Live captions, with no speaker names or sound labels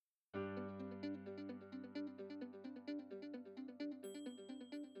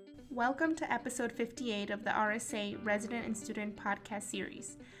Welcome to episode 58 of the RSA Resident and Student Podcast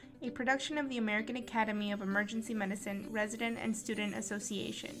Series, a production of the American Academy of Emergency Medicine Resident and Student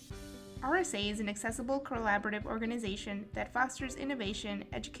Association. RSA is an accessible, collaborative organization that fosters innovation,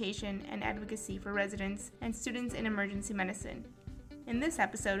 education, and advocacy for residents and students in emergency medicine. In this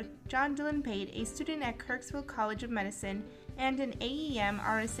episode, John Dylan Pate, a student at Kirksville College of Medicine and an AEM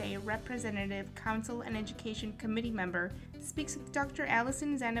RSA Representative Council and Education Committee member, speaks with Dr.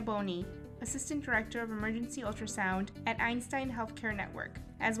 Allison Zanaboni, Assistant Director of Emergency Ultrasound at Einstein Healthcare Network,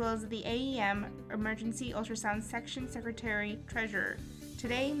 as well as the AEM Emergency Ultrasound Section Secretary-Treasurer.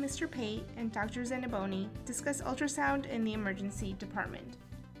 Today, Mr. Pate and Dr. Zanaboni discuss ultrasound in the emergency department.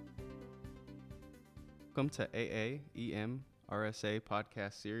 Welcome to AAEM RSA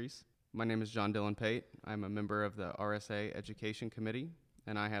podcast series. My name is John Dylan Pate. I'm a member of the RSA Education Committee,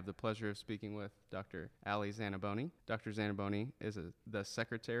 and I have the pleasure of speaking with Dr. Ali Zanaboni. Dr. Zanaboni is the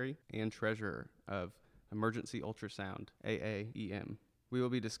Secretary and Treasurer of Emergency Ultrasound, AAEM. We will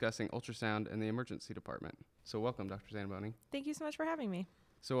be discussing ultrasound in the emergency department. So welcome, Dr. Zanaboni. Thank you so much for having me.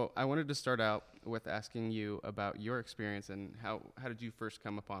 So I wanted to start out with asking you about your experience and how did you first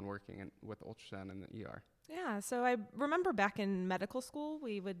come upon working with ultrasound in the ER? Yeah, so I remember back in medical school,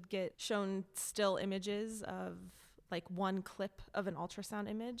 we would get shown still images of like one clip of an ultrasound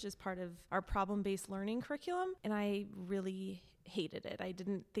image as part of our problem-based learning curriculum, and I really hated it. I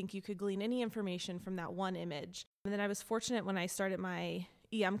didn't think you could glean any information from that one image. And then I was fortunate when I started my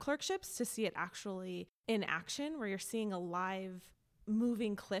EM clerkships to see it actually in action, where you're seeing a live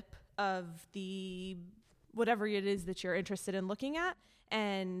moving clip of the whatever it is that you're interested in looking at,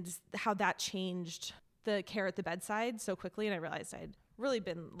 and how that changed the care at the bedside so quickly. And I realized I'd really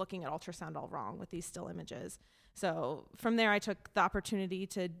been looking at ultrasound all wrong with these still images. So from there, I took the opportunity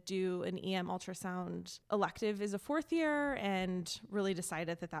to do an EM ultrasound elective as a fourth year and really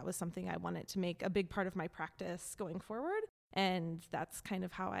decided that that was something I wanted to make a big part of my practice going forward. And that's kind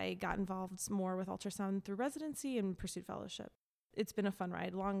of how I got involved more with ultrasound through residency and pursued fellowship. It's been a fun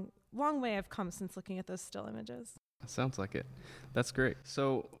ride. Long way I've come since looking at those still images. Sounds like it. That's great.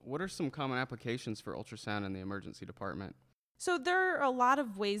 So what are some common applications for ultrasound in the emergency department? So there are a lot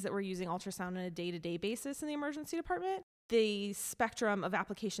of ways that we're using ultrasound on a day-to-day basis in the emergency department. The spectrum of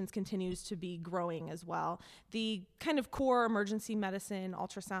applications continues to be growing as well. The kind of core emergency medicine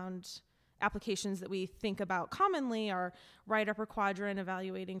ultrasound applications that we think about commonly are right upper quadrant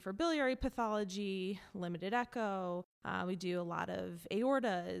evaluating for biliary pathology, limited echo. We do a lot of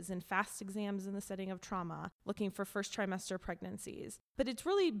aortas and fast exams in the setting of trauma, looking for first trimester pregnancies. But it's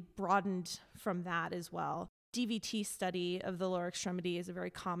really broadened from that as well. DVT study of the lower extremity is a very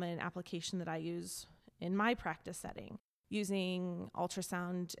common application that I use in my practice setting, using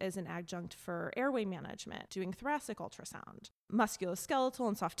ultrasound as an adjunct for airway management, doing thoracic ultrasound, musculoskeletal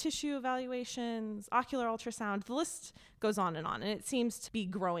and soft tissue evaluations, ocular ultrasound. The list goes on, and it seems to be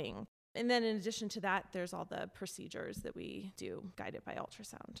growing. And then in addition to that, there's all the procedures that we do guided by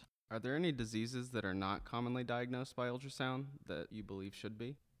ultrasound. Are there any diseases that are not commonly diagnosed by ultrasound that you believe should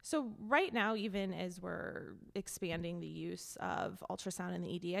be? So right now, even as we're expanding the use of ultrasound in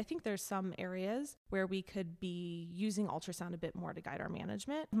the ED, I think there's some areas where we could be using ultrasound a bit more to guide our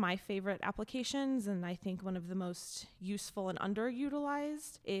management. My favorite applications, and I think one of the most useful and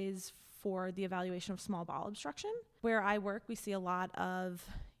underutilized, is for the evaluation of small bowel obstruction. Where I work, we see a lot of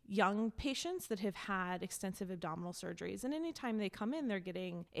young patients that have had extensive abdominal surgeries. And anytime they come in, they're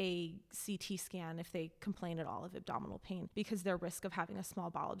getting a CT scan if they complain at all of abdominal pain, because their risk of having a small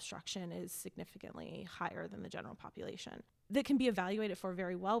bowel obstruction is significantly higher than the general population. That can be evaluated for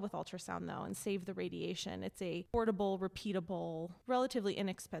very well with ultrasound, though, and save the radiation. It's a portable, repeatable, relatively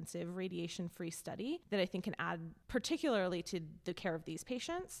inexpensive radiation-free study that I think can add particularly to the care of these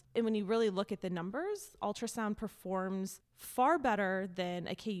patients. And when you really look at the numbers, ultrasound performs far better than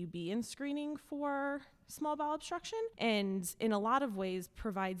a KUB in screening for small bowel obstruction, and in a lot of ways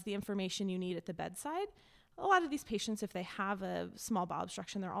provides the information you need at the bedside. A lot of these patients, if they have a small bowel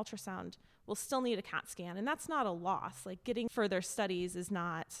obstruction, their ultrasound will still need a CAT scan, and that's not a loss. Like, getting further studies is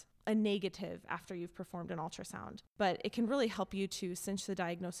not a negative after you've performed an ultrasound, but it can really help you to cinch the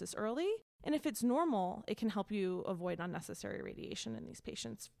diagnosis early. And if it's normal, it can help you avoid unnecessary radiation in these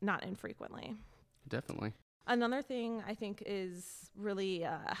patients, not infrequently. Definitely. Another thing I think is really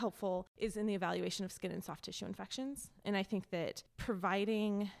helpful is in the evaluation of skin and soft tissue infections. And I think that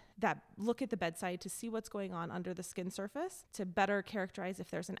providing that look at the bedside to see what's going on under the skin surface, to better characterize if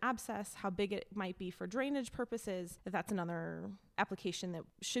there's an abscess, how big it might be for drainage purposes, that's another application that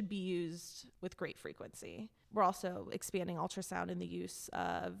should be used with great frequency. We're also expanding ultrasound in the use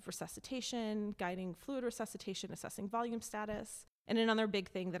of resuscitation, guiding fluid resuscitation, assessing volume status. And another big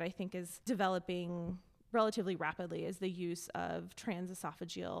thing that I think is developing relatively rapidly is the use of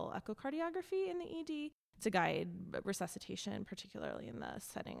transesophageal echocardiography in the ED to guide resuscitation, particularly in the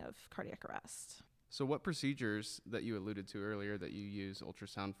setting of cardiac arrest. So what procedures that you alluded to earlier that you use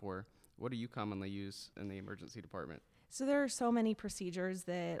ultrasound for, what do you commonly use in the emergency department? So there are so many procedures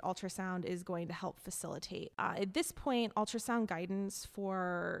that ultrasound is going to help facilitate. At this point, ultrasound guidance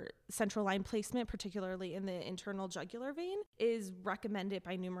for central line placement, particularly in the internal jugular vein, is recommended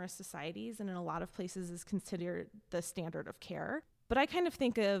by numerous societies and in a lot of places is considered the standard of care. But I kind of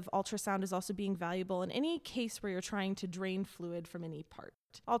think of ultrasound as also being valuable in any case where you're trying to drain fluid from any part.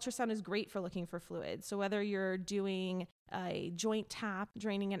 Ultrasound is great for looking for fluid. So whether you're doing a joint tap,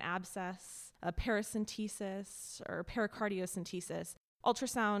 draining an abscess, a paracentesis, or pericardiocentesis,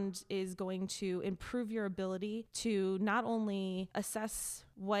 ultrasound is going to improve your ability to not only assess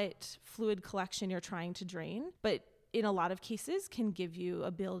what fluid collection you're trying to drain, but in a lot of cases can give you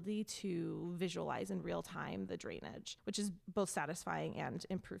ability to visualize in real time the drainage, which is both satisfying and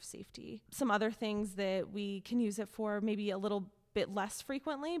improve safety. Some other things that we can use it for maybe a little bit less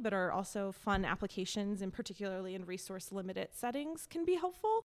frequently, but are also fun applications, and particularly in resource limited settings can be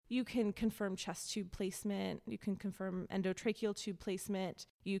helpful. You can confirm chest tube placement. You can confirm endotracheal tube placement.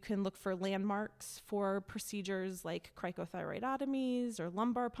 You can look for landmarks for procedures like cricothyroidotomies or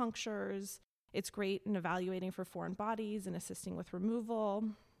lumbar punctures. It's great in evaluating for foreign bodies and assisting with removal.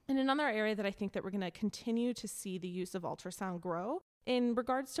 And another area that I think that we're going to continue to see the use of ultrasound grow in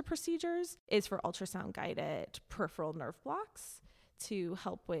regards to procedures is for ultrasound-guided peripheral nerve blocks to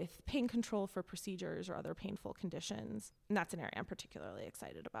help with pain control for procedures or other painful conditions. And that's an area I'm particularly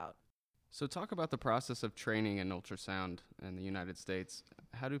excited about. So talk about the process of training in ultrasound in the United States.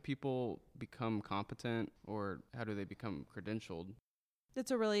 How do people become competent, or how do they become credentialed?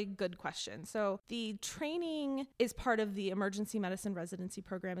 That's a really good question. So the training is part of the emergency medicine residency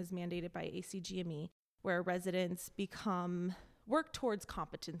program as mandated by ACGME, where residents work towards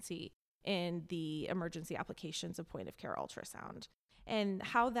competency in the emergency applications of point of care ultrasound. And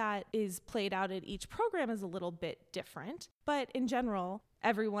how that is played out at each program is a little bit different. But in general,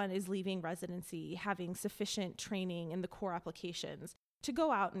 everyone is leaving residency having sufficient training in the core applications to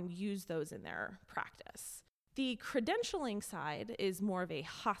go out and use those in their practice. The credentialing side is more of a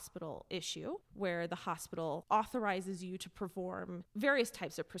hospital issue where the hospital authorizes you to perform various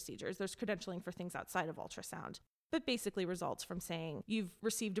types of procedures. There's credentialing for things outside of ultrasound, but basically results from saying you've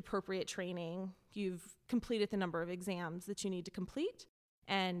received appropriate training, you've completed the number of exams that you need to complete,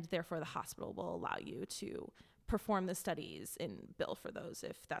 and therefore the hospital will allow you to perform the studies and bill for those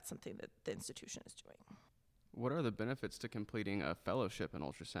if that's something that the institution is doing. What are the benefits to completing a fellowship in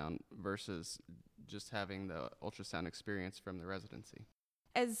ultrasound versus just having the ultrasound experience from the residency?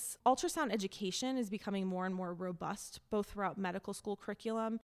 As ultrasound education is becoming more and more robust, both throughout medical school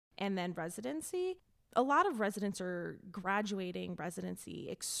curriculum and then residency, a lot of residents are graduating residency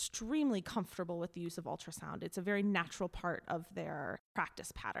extremely comfortable with the use of ultrasound. It's a very natural part of their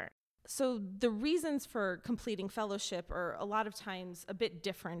practice pattern. So the reasons for completing fellowship are a lot of times a bit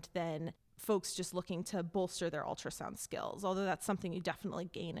different than folks just looking to bolster their ultrasound skills, although that's something you definitely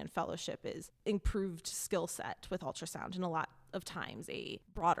gain in fellowship is improved skill set with ultrasound, and a lot of times a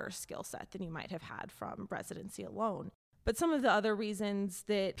broader skill set than you might have had from residency alone. But some of the other reasons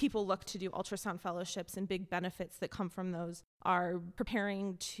that people look to do ultrasound fellowships and big benefits that come from those are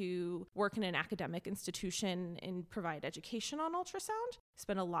preparing to work in an academic institution and provide education on ultrasound.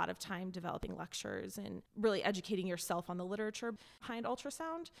 Spend a lot of time developing lectures and really educating yourself on the literature behind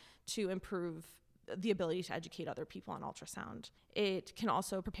ultrasound to improve the ability to educate other people on ultrasound. It can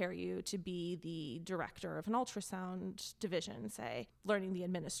also prepare you to be the director of an ultrasound division, say. Learning the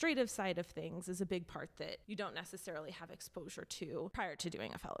administrative side of things is a big part that you don't necessarily have exposure to prior to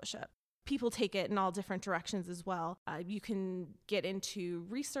doing a fellowship. People take it in all different directions as well. You can get into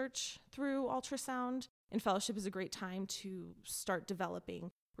research through ultrasound, and fellowship is a great time to start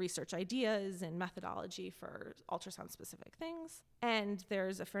developing research ideas and methodology for ultrasound-specific things. And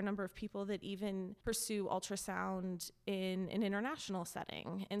there's a fair number of people that even pursue ultrasound in an international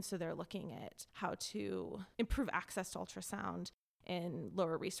setting. And so they're looking at how to improve access to ultrasound in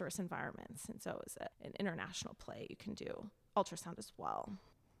lower resource environments. And so as an international play, you can do ultrasound as well.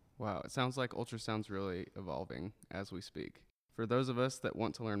 Wow, it sounds like ultrasound's really evolving as we speak. For those of us that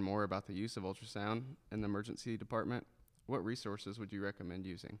want to learn more about the use of ultrasound in the emergency department, what resources would you recommend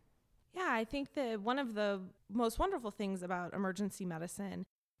using? Yeah, I think that one of the most wonderful things about emergency medicine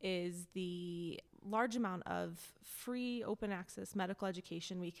is the large amount of free open access medical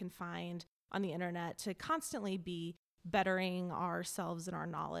education we can find on the internet to constantly be bettering ourselves and our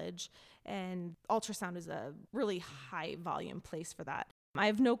knowledge. And ultrasound is a really high volume place for that. I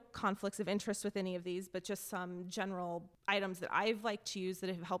have no conflicts of interest with any of these, but just some general items that I've liked to use that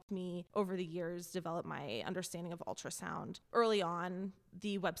have helped me over the years develop my understanding of ultrasound. Early on,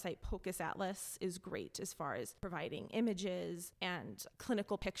 the website POCUS Atlas is great as far as providing images and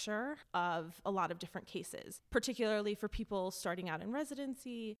clinical picture of a lot of different cases. Particularly for people starting out in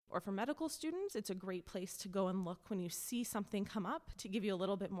residency or for medical students, it's a great place to go and look when you see something come up to give you a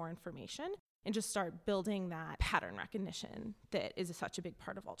little bit more information and just start building that pattern recognition that is such a big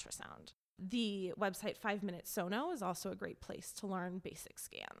part of ultrasound. The website 5 Minute Sono is also a great place to learn basic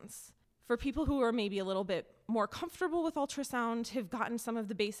scans. For people who are maybe a little bit more comfortable with ultrasound, have gotten some of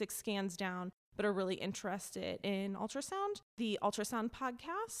the basic scans down, but are really interested in ultrasound, the Ultrasound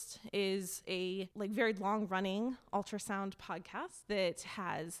Podcast is a very long-running ultrasound podcast that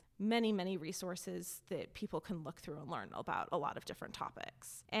has many, many resources that people can look through and learn about a lot of different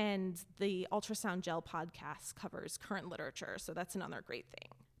topics. And the Ultrasound Gel Podcast covers current literature, so that's another great thing.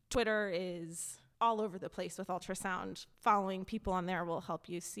 Twitter is all over the place with ultrasound. Following people on there will help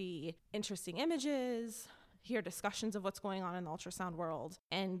you see interesting images, hear discussions of what's going on in the ultrasound world,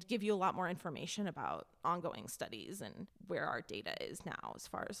 and give you a lot more information about ongoing studies and where our data is now as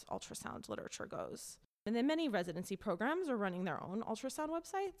far as ultrasound literature goes. And then many residency programs are running their own ultrasound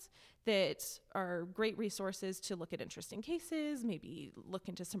websites that are great resources to look at interesting cases, maybe look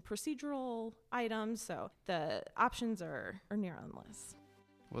into some procedural items. So the options are near endless.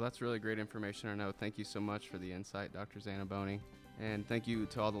 Well, that's really great information to know. Thank you so much for the insight, Dr. Zanaboni. And thank you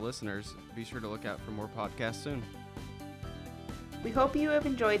to all the listeners. Be sure to look out for more podcasts soon. We hope you have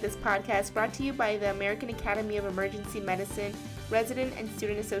enjoyed this podcast brought to you by the American Academy of Emergency Medicine Resident and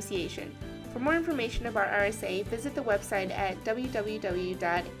Student Association. For more information about RSA, visit the website at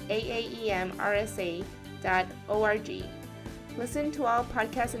www.aaemrsa.org. Listen to all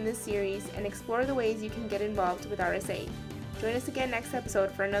podcasts in this series and explore the ways you can get involved with RSA. Join us again next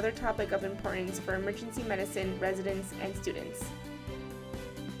episode for another topic of importance for emergency medicine residents and students.